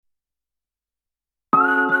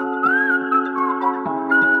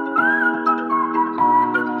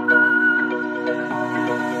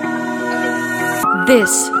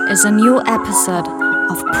This is a new episode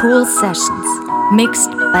of Poolsessions,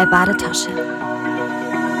 mixed by Badetasche.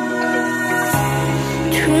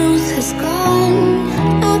 Truth has gone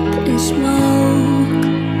up in smoke.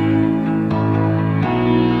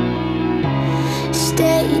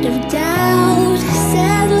 State of doubt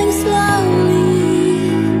settling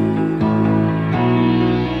slowly.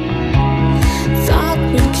 Thought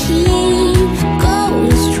we'd keep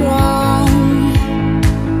going strong.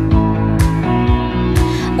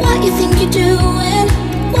 What you think you're doing?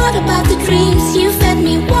 What about the dreams you fed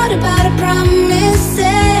me? What about our promises?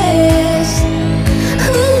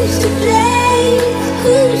 Who's to blame?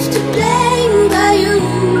 Who's to blame by you?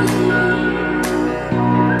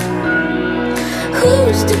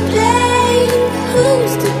 Who's to blame?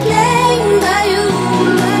 Who's to blame by you?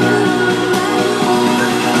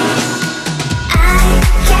 I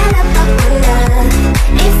cannot wonder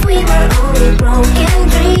if we were only broken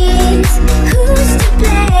dreams. Who's to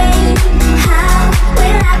blame? How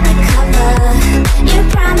will I recover? You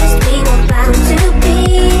promised we were bound to be.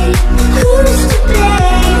 Who's to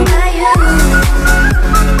blame by you?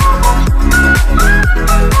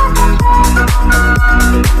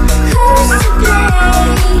 Who's to blame?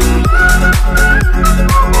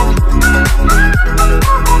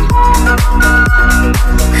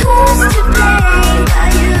 Who's to blame by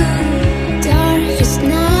you? Darkest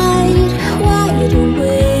night, wide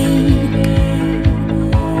awake,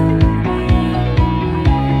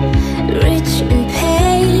 rich in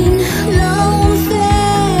pain, low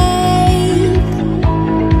faith.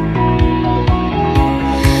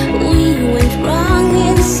 We went wrong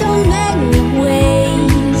in so many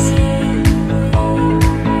ways.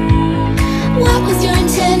 What was your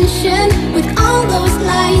intention with all those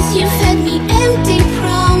lies you fed me? Empty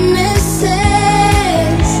promises.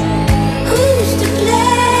 Who's to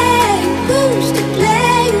blame? Who's to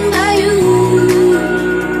blame by you?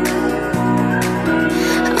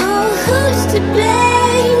 Oh, who's to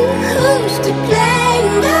blame? Who's to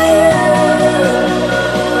blame by you?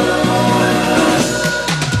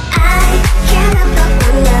 I cannot but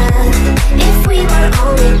wonder if we were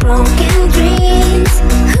only broken dreams.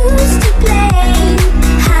 Who's to blame?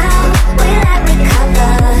 How will I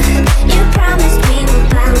recover? You promised we were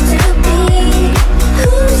bound to be.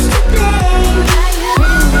 Who's to blame by you?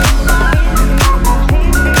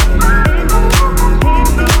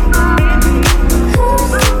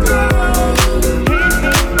 Who's to blame?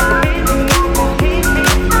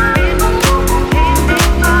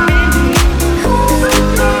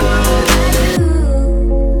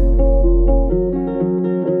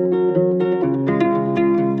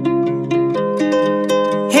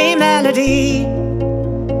 Hey melody,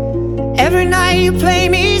 every night you play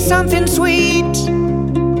me something sweet,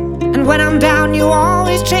 and when I'm down you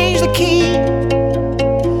always change the key.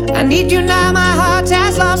 I need you now, my heart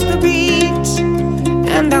has lost the beat,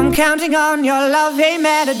 and I'm counting on your love. Hey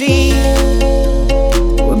melody,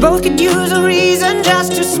 we both could use a reason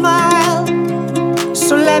just to smile,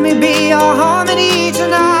 so let me be your harmony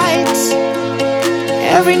tonight.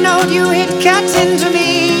 Every note you hit cuts into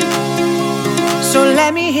me, so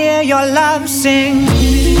let me hear your love sing.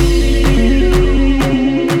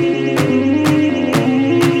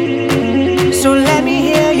 So let me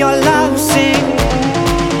hear your love sing.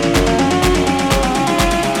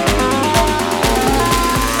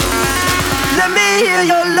 Let me hear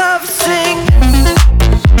your love sing.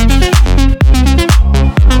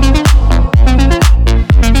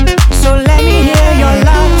 So let me hear your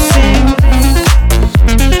love sing.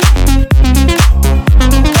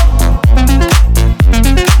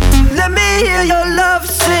 Let me hear your love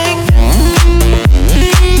sing.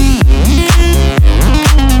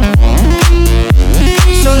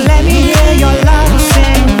 So let me hear your love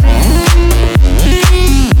sing.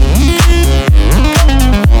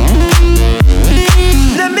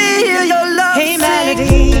 Let me hear your love sing. Hey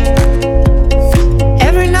melody,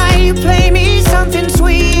 every night you play me something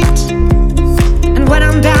sweet, and when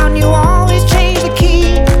I'm down you always change the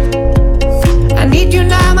key. I need you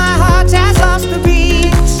now, my heart has lost the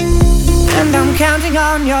beat, and I'm counting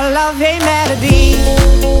on your love. Hey melody,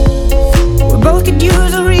 we both could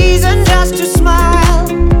use a reason just to smile,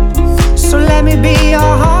 so let me be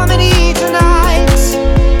your harmony tonight.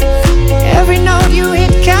 Every note you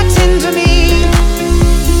hit cuts into me,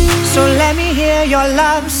 so let me hear your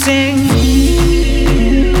love sing.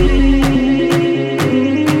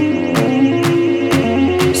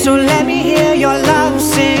 So let me hear your love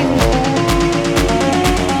sing.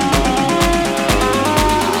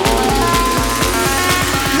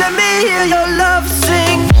 Let me hear your love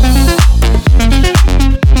sing.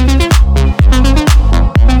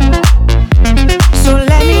 So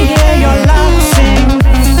let me hear your love sing.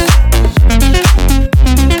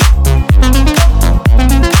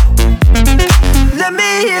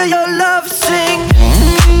 hear your love sing.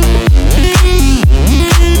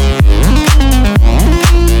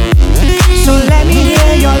 So let me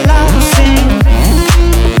hear your love sing.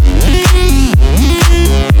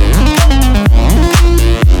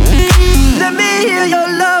 Let me hear your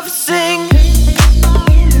love sing.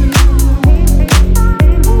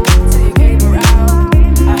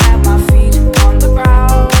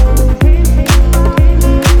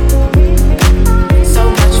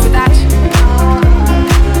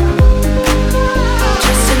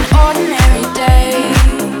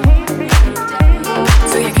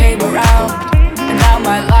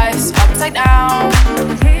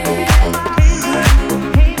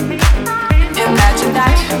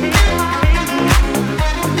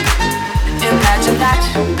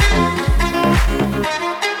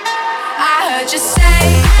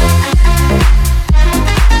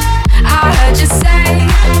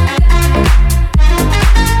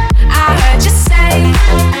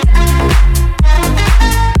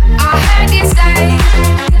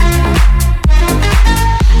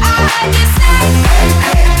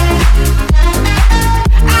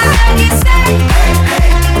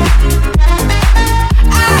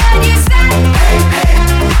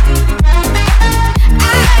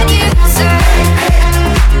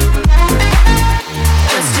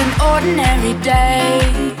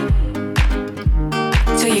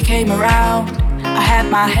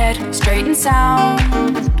 My head straight and sound.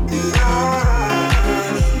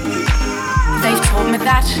 They've told me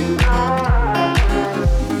that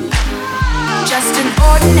just an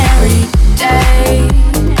ordinary day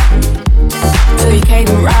till you came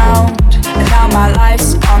around, and now my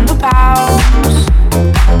life's on the bounce.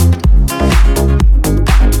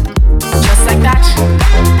 Just like that.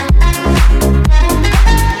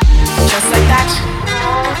 Just like that.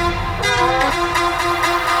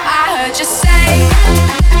 I heard you say,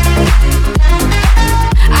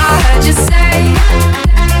 I heard you say,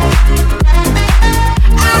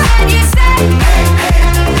 I heard you say,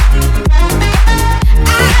 I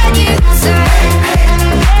heard you say,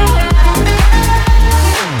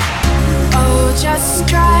 oh, just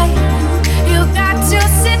try.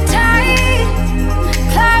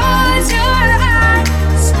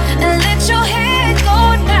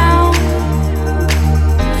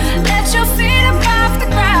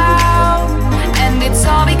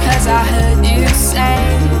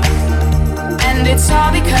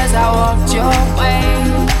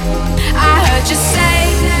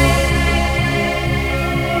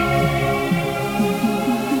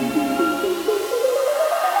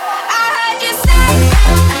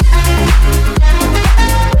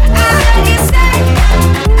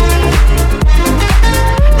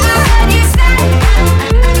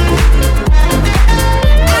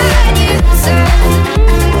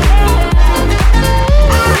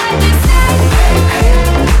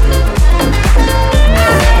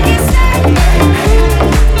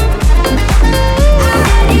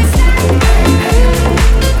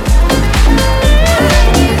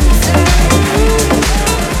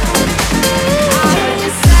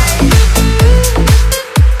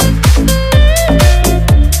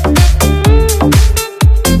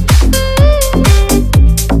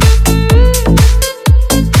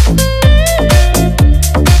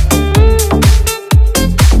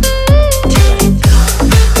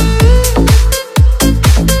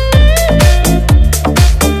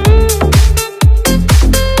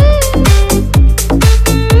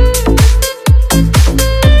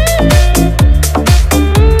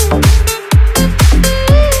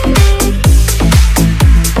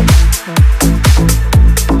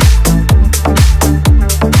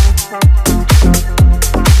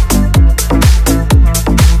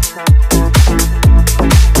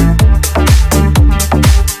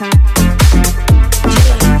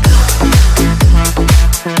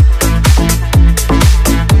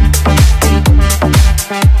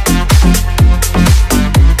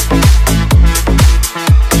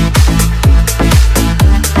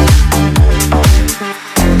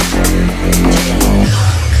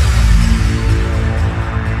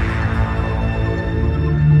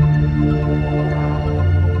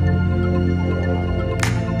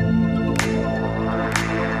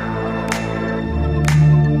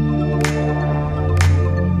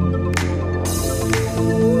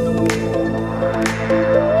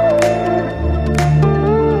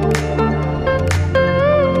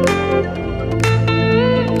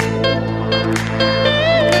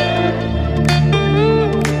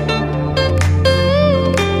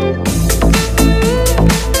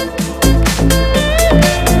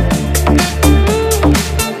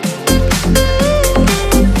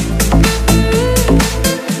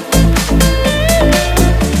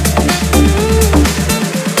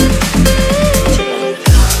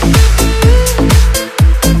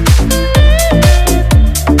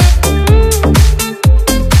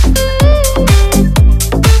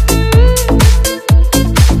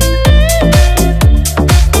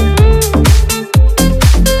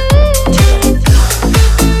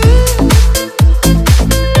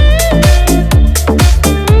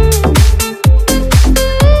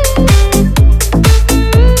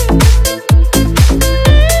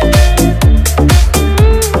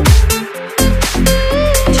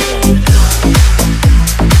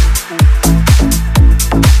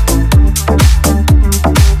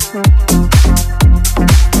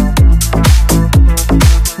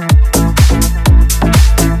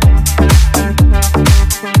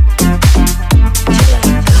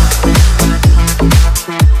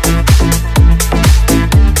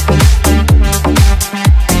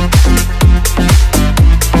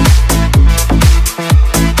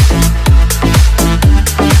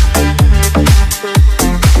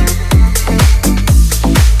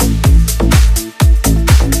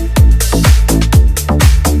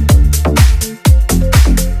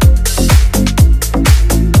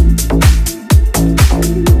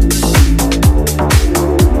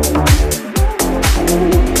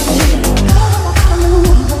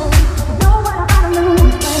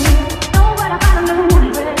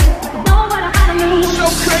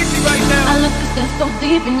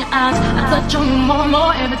 touch on you more and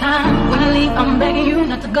more every time. When I leave, I'm begging you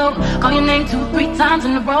not to go. Call your name 2-3 times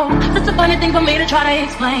in a row. It's a funny thing for me to try to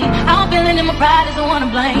explain. How I'm feeling and my pride is the one to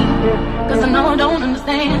blame. Cause I know I don't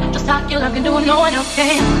understand just how you love can do it, no one else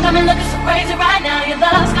can. Got me looking so crazy right now. Your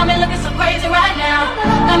love's got me looking so crazy right now.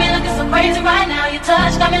 Got me looking so crazy right now. Your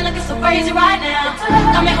touch got me looking so crazy right now.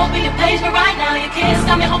 Got me hoping you page me right now. Your kiss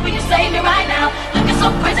got me hoping you save me right now. Looking so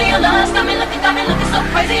crazy, your love's got me looking so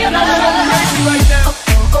crazy, your love. Right now.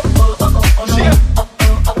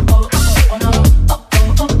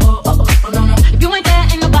 If you ain't there,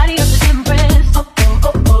 ain't nobody else to impress.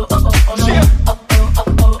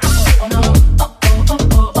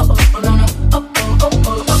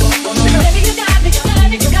 Baby, you got me, you got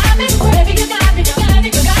me, you got me. Baby, you got me, you got me,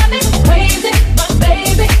 you got me. Crazy, my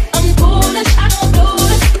baby, I'm foolish, I don't do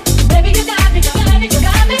this. Baby, you got me, you got me, you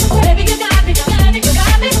got me. Baby, you got me, you got me, you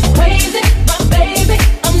got me. Crazy, my baby,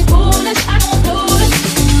 I'm foolish, I don't do this.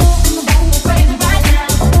 Crazy right now.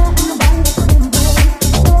 Crazy right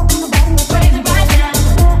now.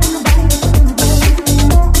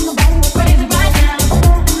 Crazy right now.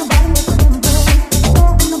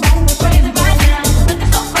 Crazy right now.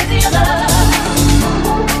 Looking so crazy, your love.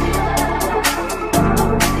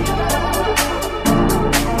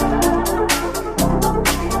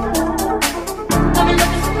 Got me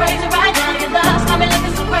looking so crazy right now. Your love's got me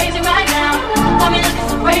looking so crazy right now. Got me looking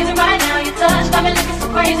so crazy right now. Your touch got me looking so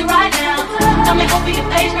crazy right now. Got me hoping you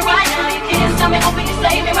page me right now. Your kiss got me hoping you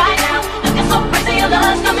save me right now. Looking so crazy, your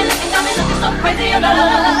love's got me looking so crazy, your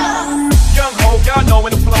love. Young ho, y'all know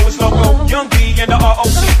when the flow is loco. Young B and the ROC.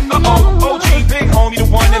 OG, big homie, the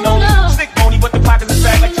one and only. Stick pony, but the pockets is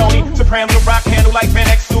fat like Tony. Soprano, the rock handle like Van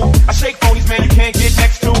X2. I shake phonies, man, you can't get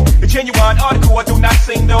next to. The genuine article, I do not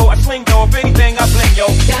sing though. I sling though, if anything, I bling yo.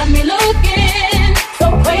 Got me looking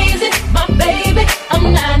so crazy, my baby.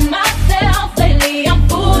 I'm not myself lately. I'm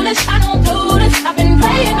foolish, I don't do this. I've been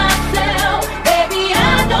playing myself, baby.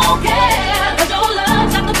 I don't care. 'Cause your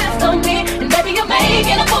love's got the best of me, and baby, you're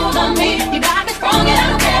making a fool of me. You got me sprung, and I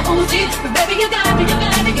don't care who sees. But baby, you got me, you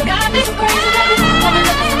got me, you got me so crazy, baby. Got me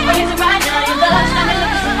looking so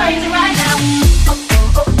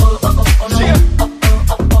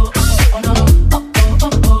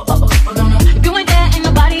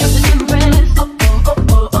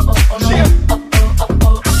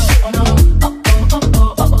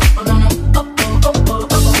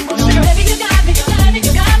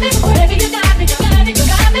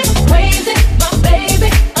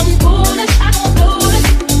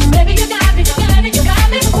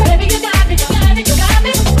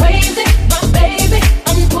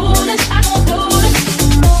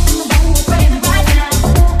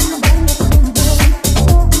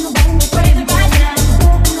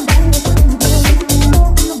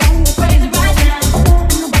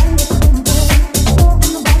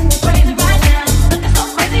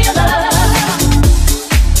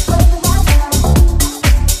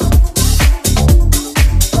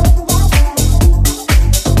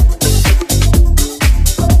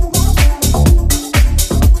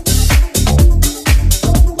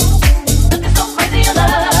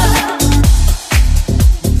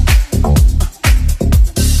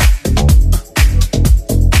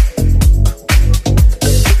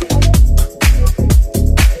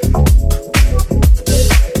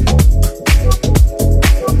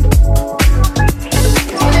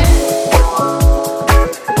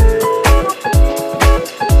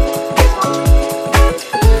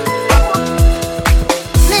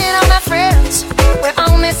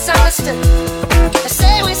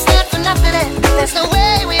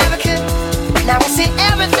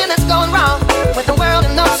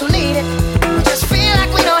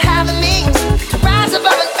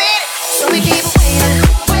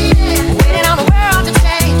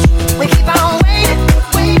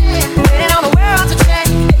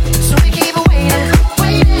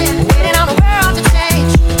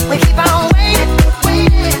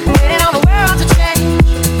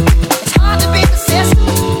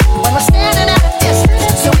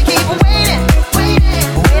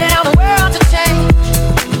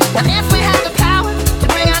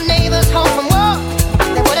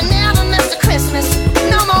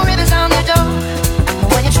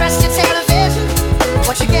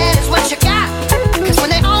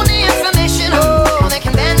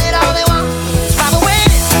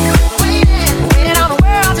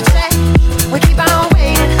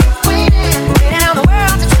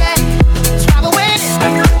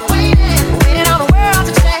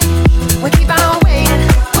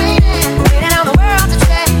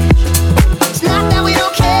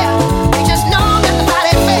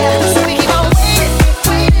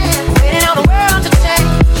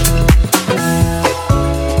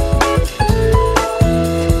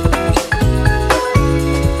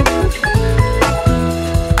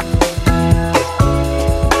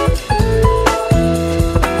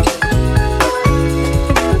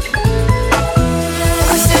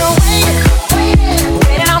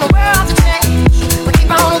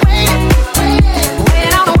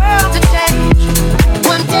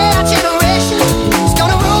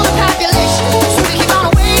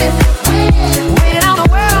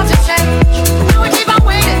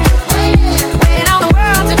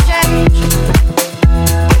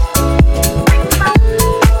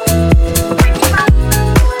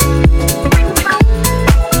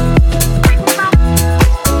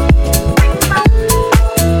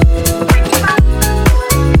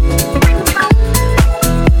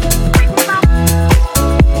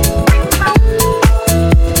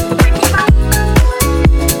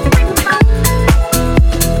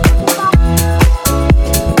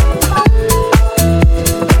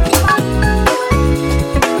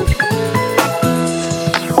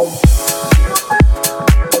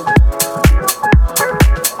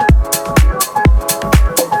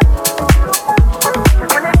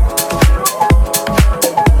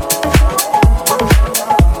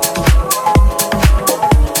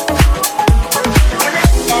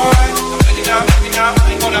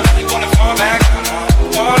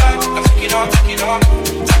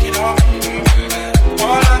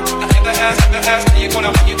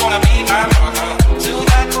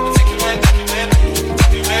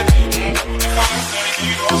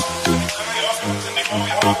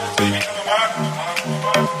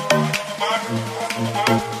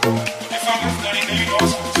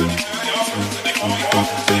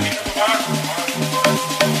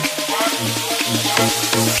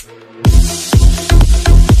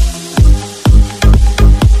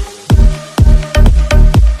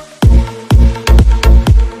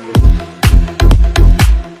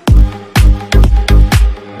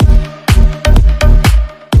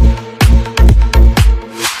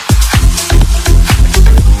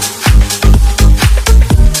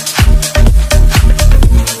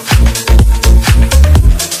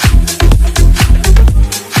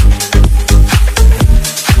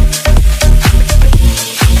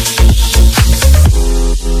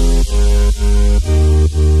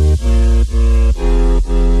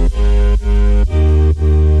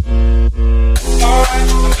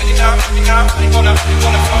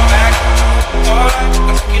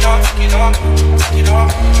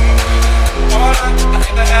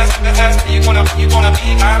gonna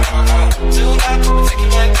be my mama. Till that, take you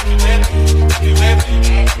with me. Take you with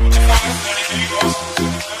me. What you find? Anything else?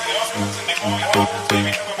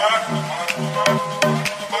 Baby, you're mine.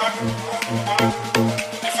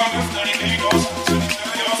 If I'm with anything else, baby,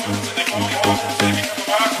 you're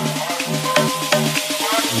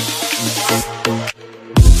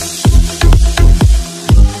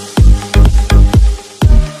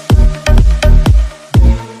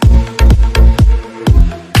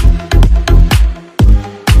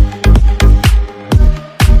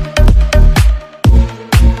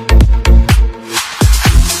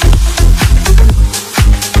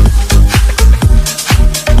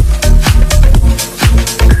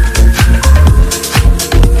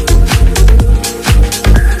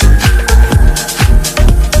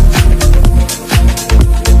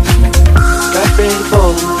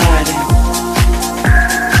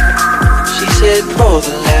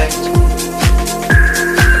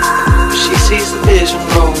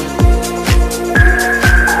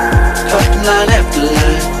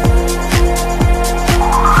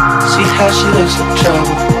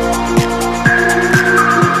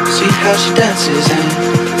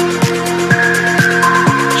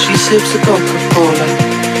sips of Coca-Cola.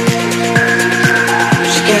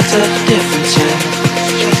 She can't tell the difference yet.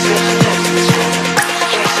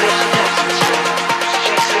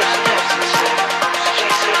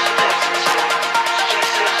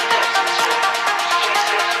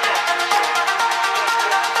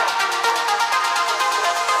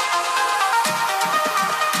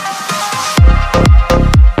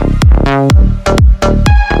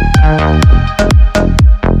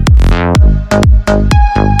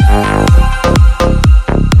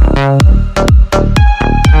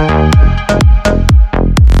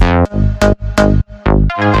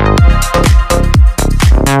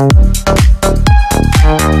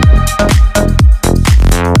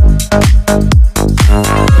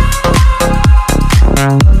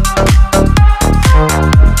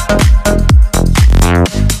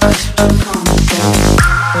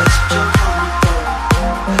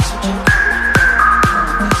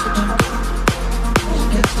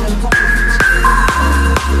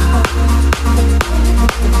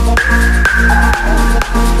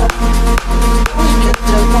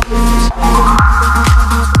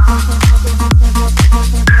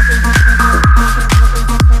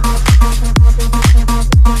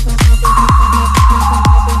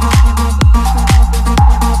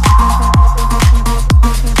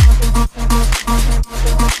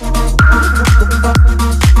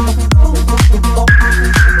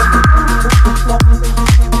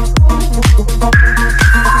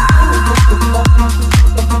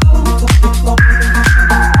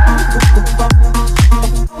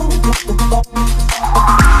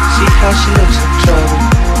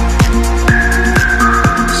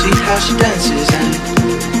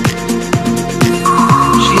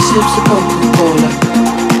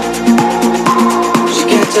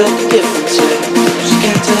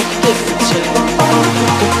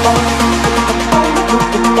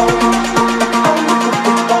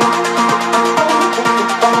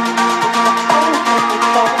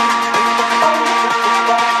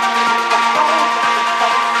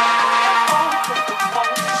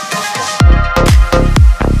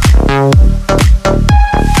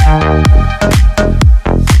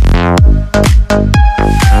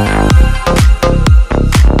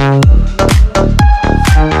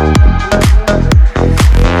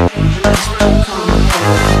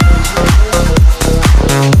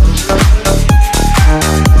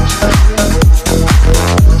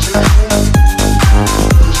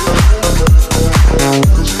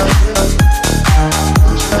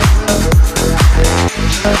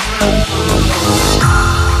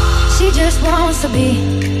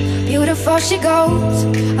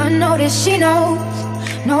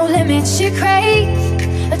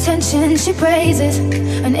 She praises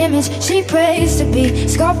an image she prays to be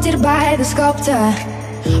sculpted by the sculptor.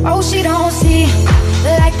 Oh, she don't see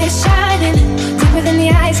the light that's shining deeper than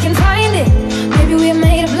the eyes can find it. Maybe we're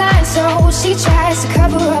made of blind, so she tries to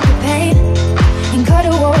cover up the pain and cut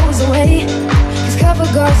her woes away. Cause cover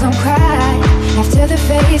girls don't cry after the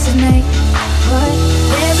face is made. But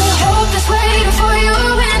there's a hope that's waiting for you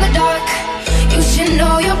in the dark. You should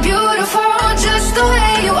know you're beautiful just the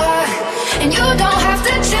way you are. And you don't have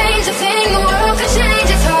to change a thing, the world can change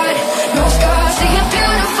its heart. No scars, so you're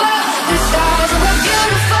beautiful. The stars are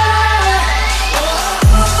beautiful.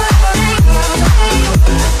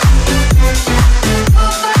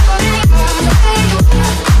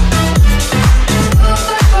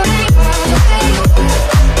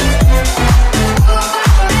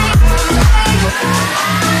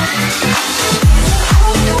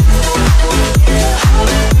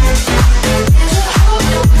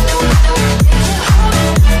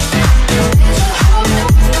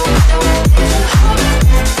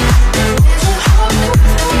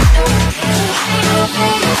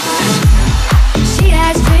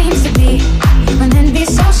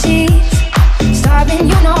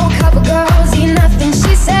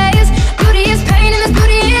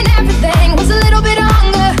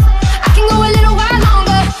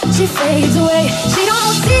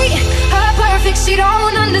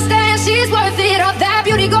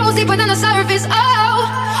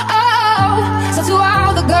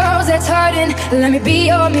 garden, let me be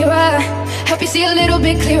your mirror. Help you see a little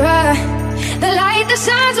bit clearer. The light that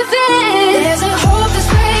shines within. There's a hope that's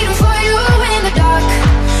waiting for you in the dark.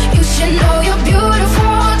 You should know you're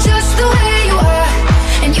beautiful just the way you are.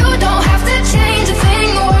 And you don't have to change a thing,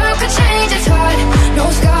 the world could change its heart. No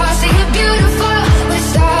scars, say you're beautiful. We're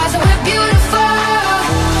stars and we're beautiful.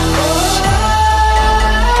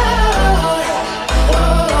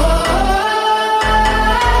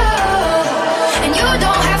 And you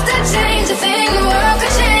don't have to change a thing, the world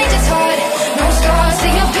could change its heart. No scars,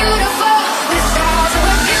 say you're beautiful. We're stars and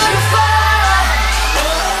we're beautiful.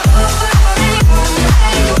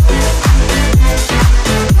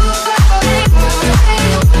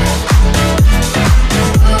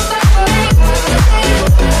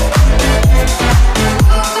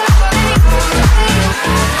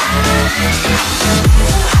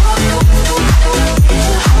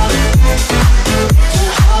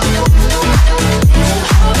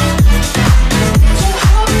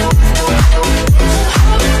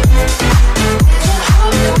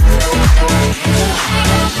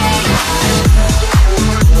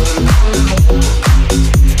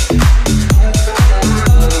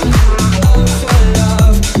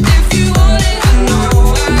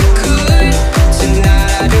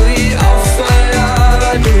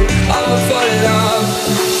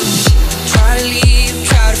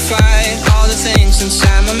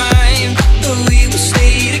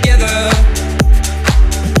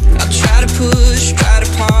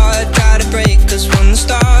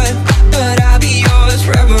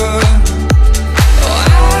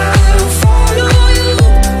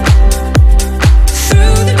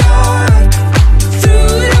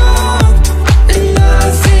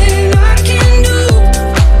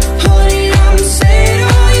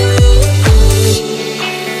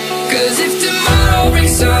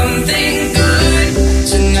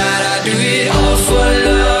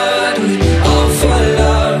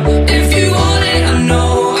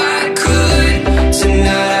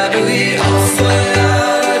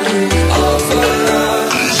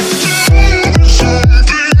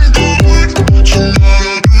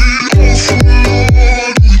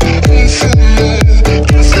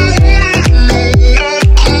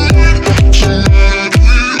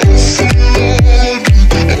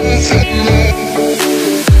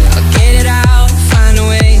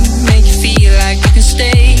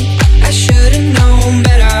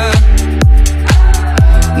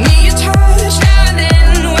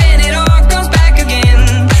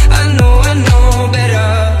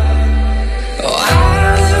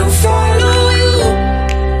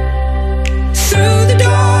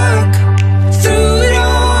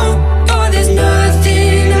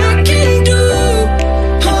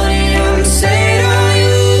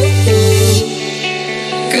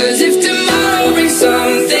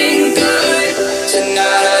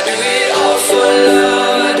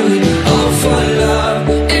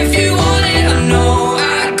 you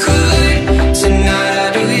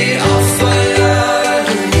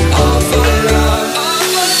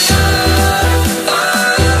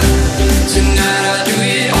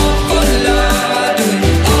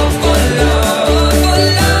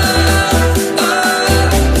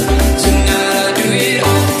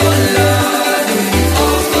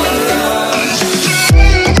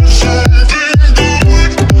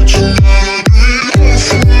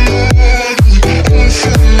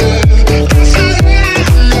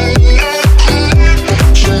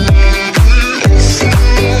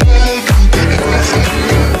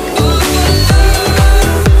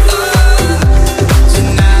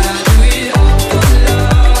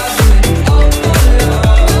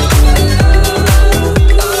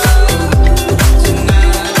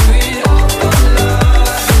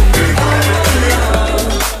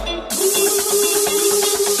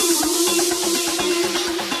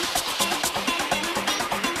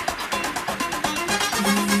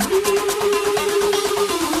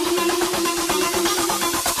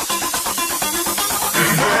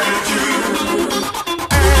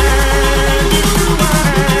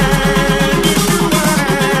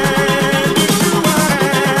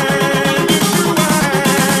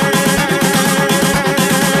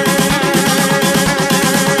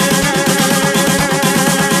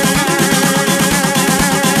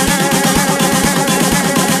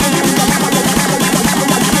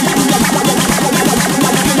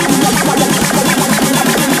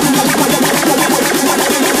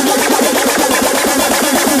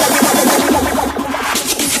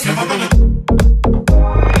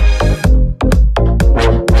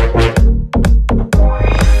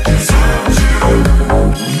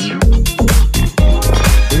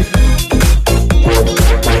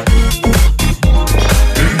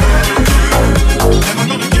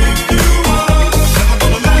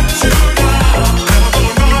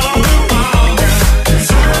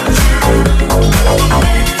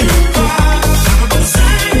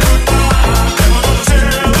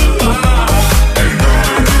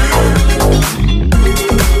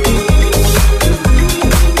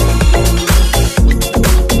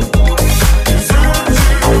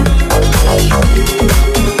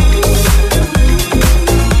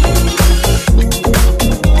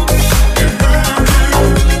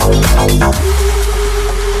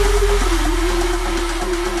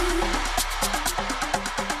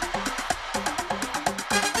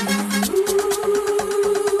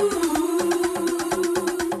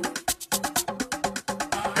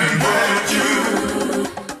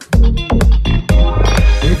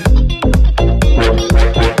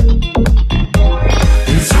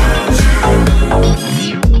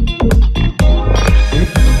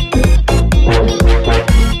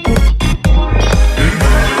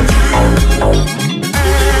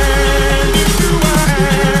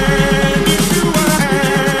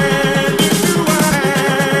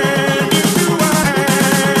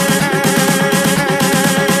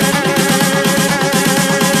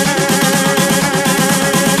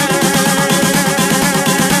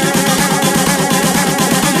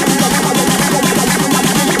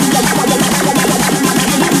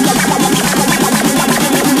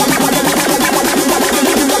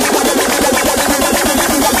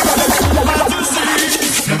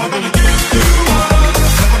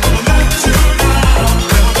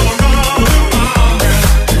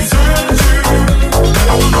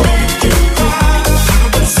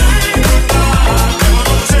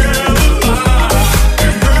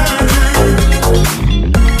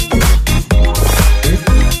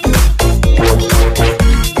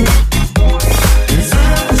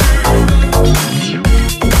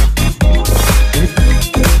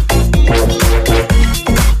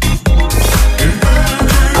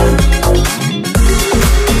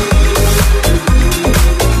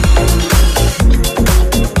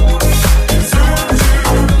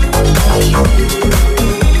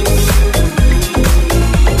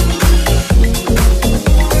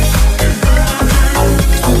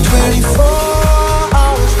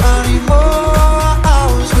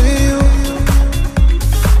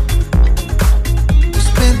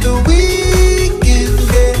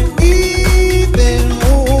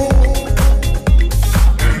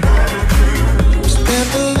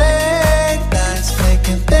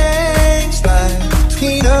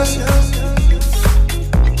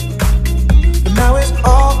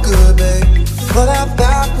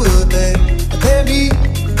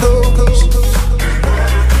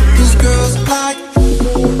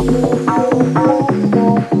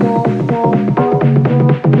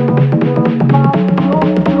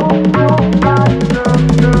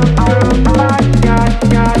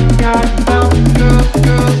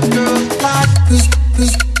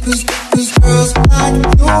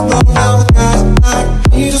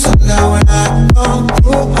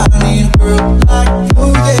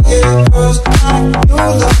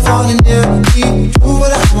falling near me. Do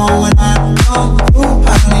what I want when I come through.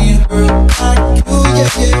 I need a girl like you,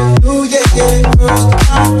 yeah, yeah. You, yeah, yeah. Girls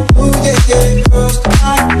like you, yeah, yeah. Girls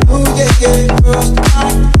like you, yeah, yeah. Girls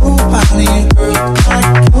like you. I need a girl like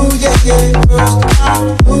you, yeah, yeah. Girls like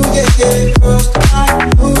you, yeah, yeah. Girls like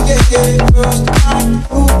you, yeah, yeah. Girls like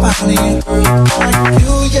you. I need a girl like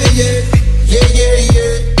you, yeah, yeah. Yeah, yeah,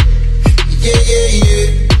 yeah. Yeah, yeah, yeah.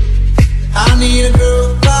 I need a girl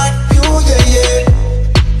like you, yeah, yeah.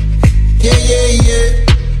 Yeah, yeah, yeah.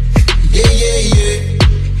 Yeah, yeah, yeah.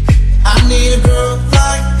 I need a girl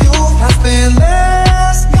like you. I spent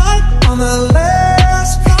last night on the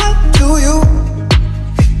last flight to you.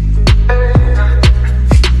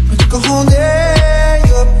 I took a whole day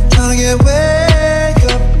up, trying to get way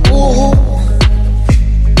up. Ooh.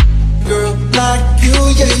 Girl like you,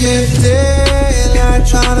 yeah, yeah. Daylight,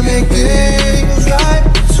 trying to make things right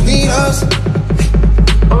between us.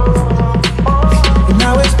 But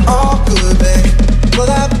now it's all good, babe. For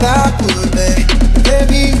that backward, babe.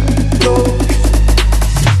 Baby, go.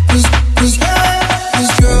 Cause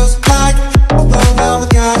girls like blow down with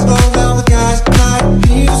guys, like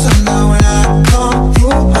me. So now when I come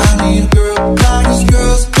through, I need a girl like these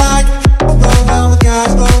girls like blow down with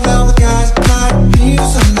guys, like me.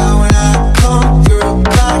 So now when I come, girl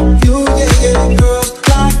like you, yeah, yeah. Girls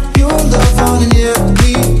like you, love falling near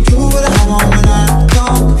me. Do what I want when I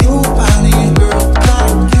come through. I need a girl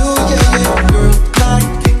like you, yeah, yeah. Girl like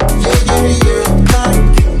you, yeah, yeah, yeah. Like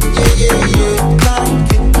you, yeah, yeah, yeah. Like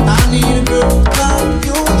you, I need a girl like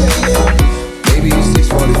you, yeah, yeah. Maybe it's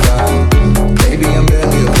 6:45. Maybe I'm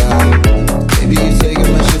barely alive. Maybe you're taking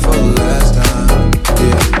my shit for the last time.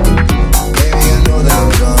 Yeah. Maybe I know that I'm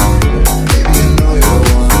drunk. Maybe I know you're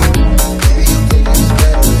the one. Maybe you think it's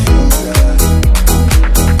better if you die.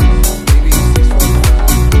 Maybe it's 6:45.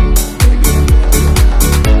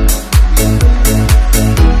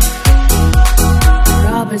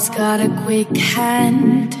 Robert's got a quick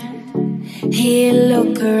hand. He'll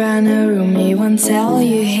look around the room, he won't tell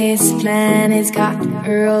you his plan. He's got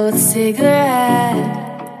a rolled cigarette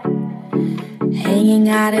hanging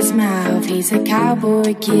out his mouth. He's a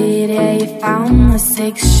cowboy kid, yeah, he found a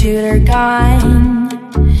 6-shooter gun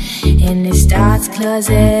in his dad's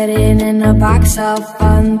closet, in a box of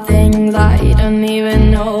fun things I don't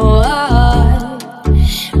even know what.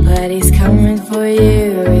 But he's coming for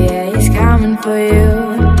you, yeah, he's coming for you.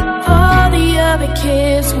 All the other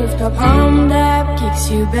kids with the palmed up kicks,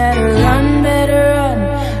 you better run,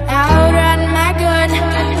 outrun my gun.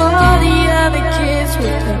 All the other kids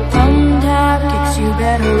with the palmed up kicks, you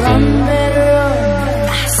better run,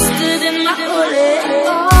 faster than my bullet.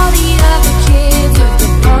 All the other kids with the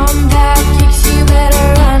palmed up kicks, you better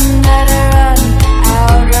run,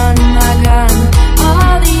 outrun my gun.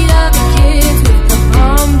 All the other kids with the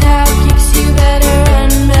palmed up kicks, you better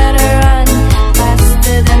run,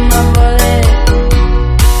 faster than my bullet.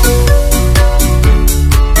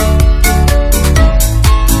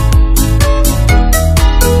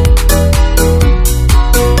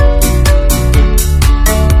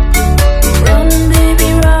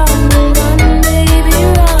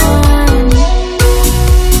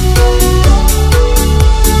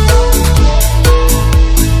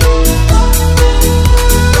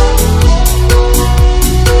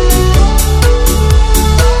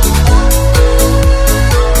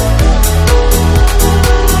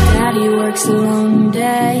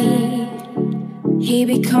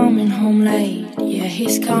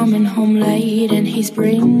 Coming home late and he's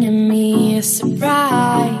bringing me a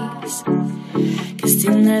surprise. 'Cause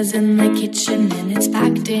dinner's in the kitchen and it's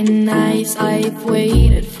packed in nice. I've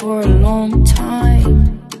waited for a long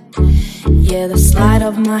time. Yeah, the sleight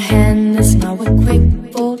of my hand is now a quick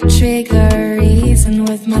pull trigger. Reason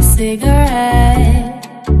with my cigarette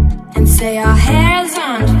and say our hair's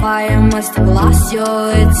on fire, must have lost your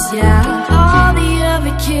wits, yeah. All the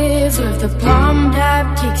other kids with the palmed up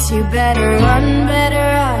kicks, you better run,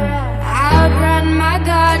 outrun my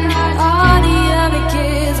gun. All the other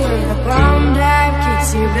kids with the palmed up kicks,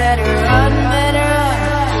 you better run,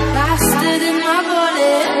 faster than my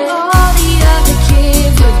bullet. All the other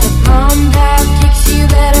kids with the palmed up kicks, you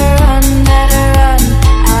better run,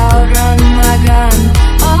 outrun my gun.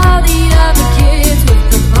 All the other kids with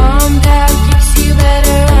the palmed up kicks, you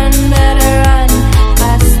better run,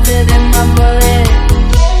 faster than my bullet.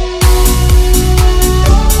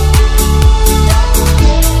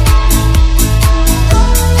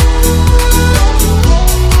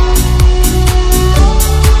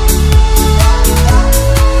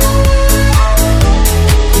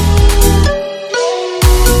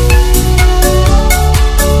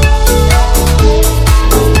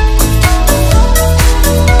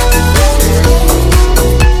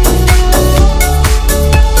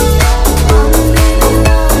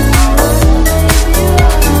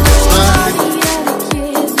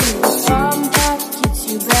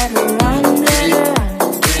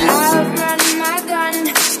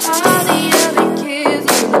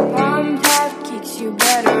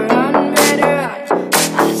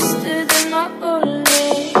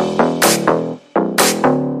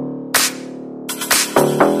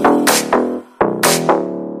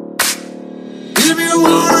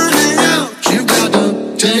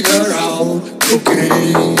 take her out,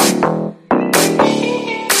 cocaine.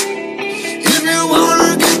 If you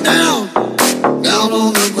wanna get down, down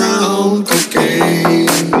on the ground, cocaine.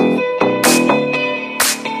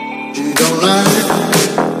 You don't like,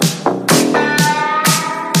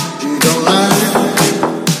 you don't like,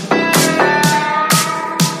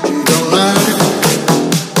 you don't like,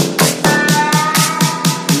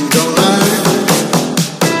 you don't like,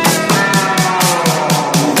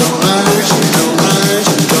 you don't like, she don't like,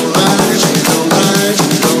 she don't like, she don't like,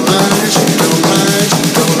 she don't like, she don't like, she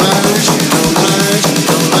don't like, she don't like, she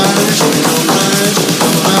don't like, she don't like, she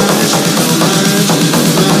don't like, she don't like, she don't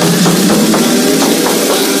like,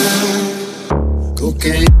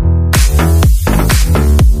 cocaine.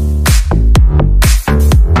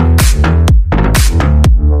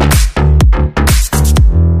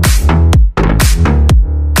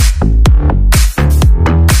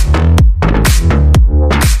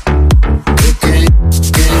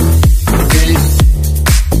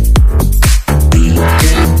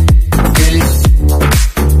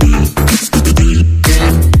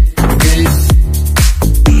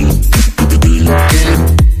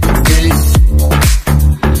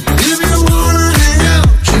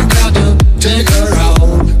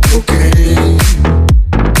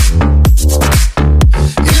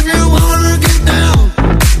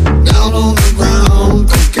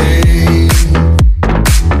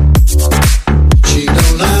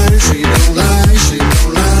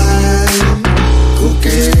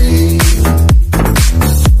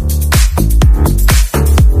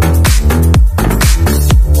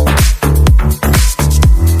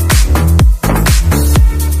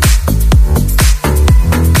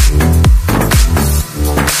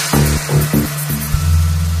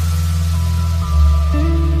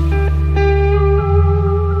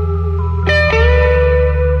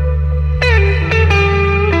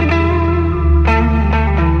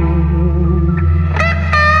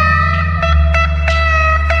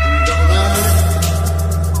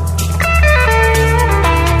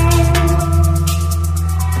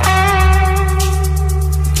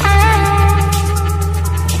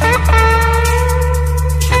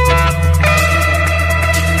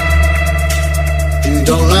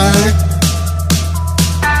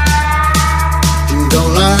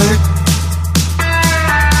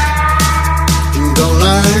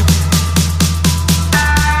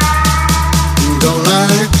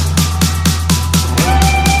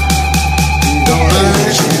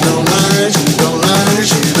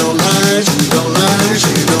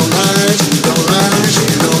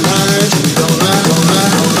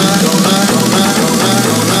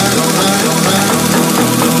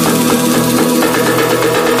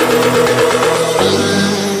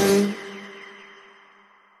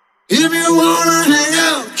 If you wanna hang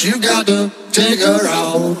out, you got to take her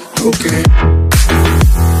out, okay?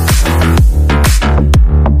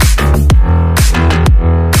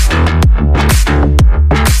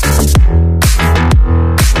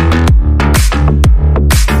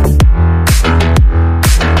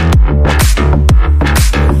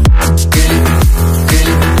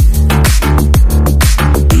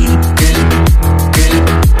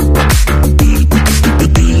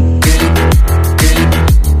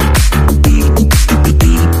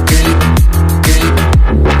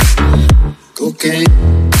 Okay.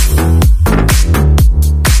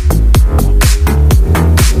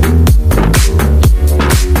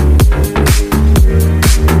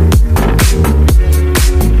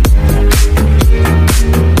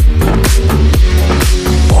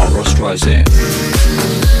 Barbra Streisand.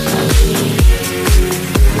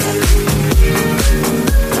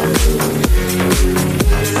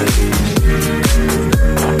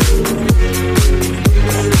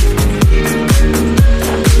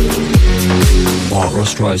 Barbra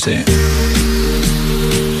Streisand.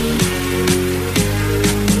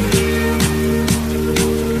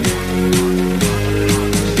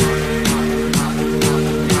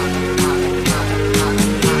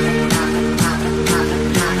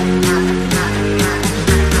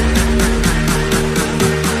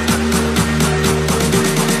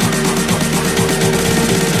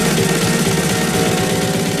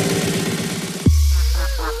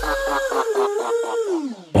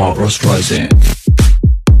 Barbra Streisand.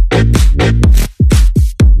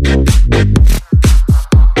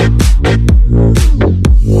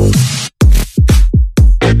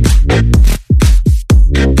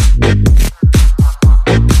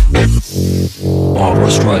 Barbra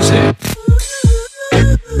Streisand.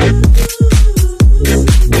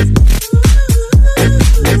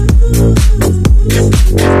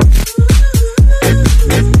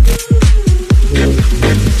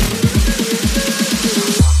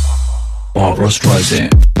 Barbra Streisand.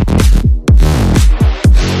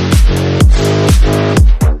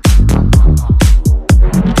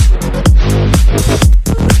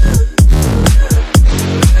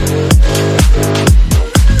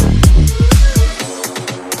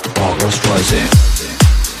 Barbra Streisand.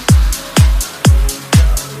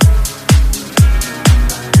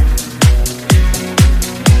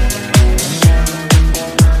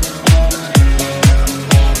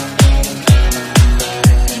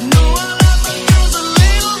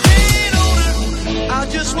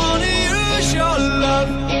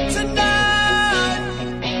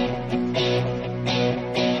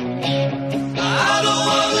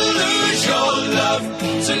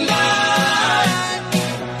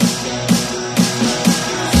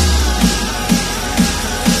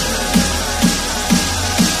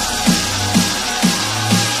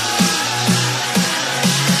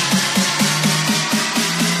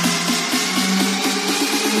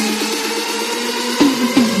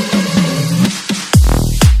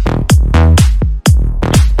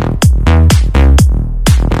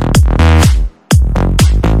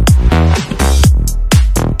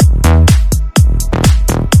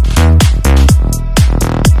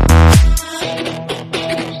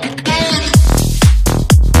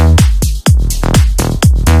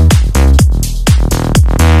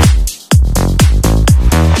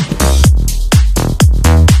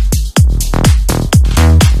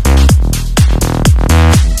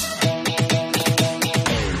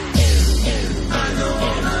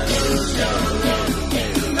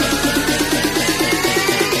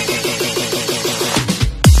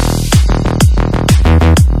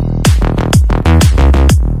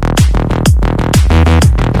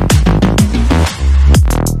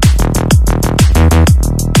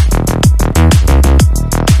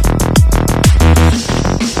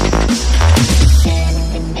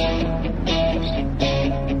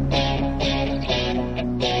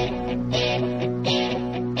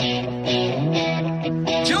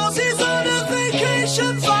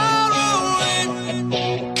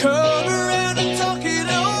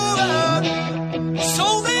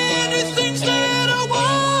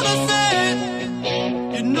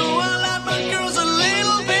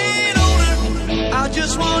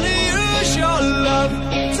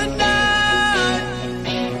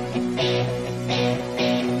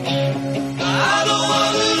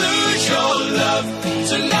 love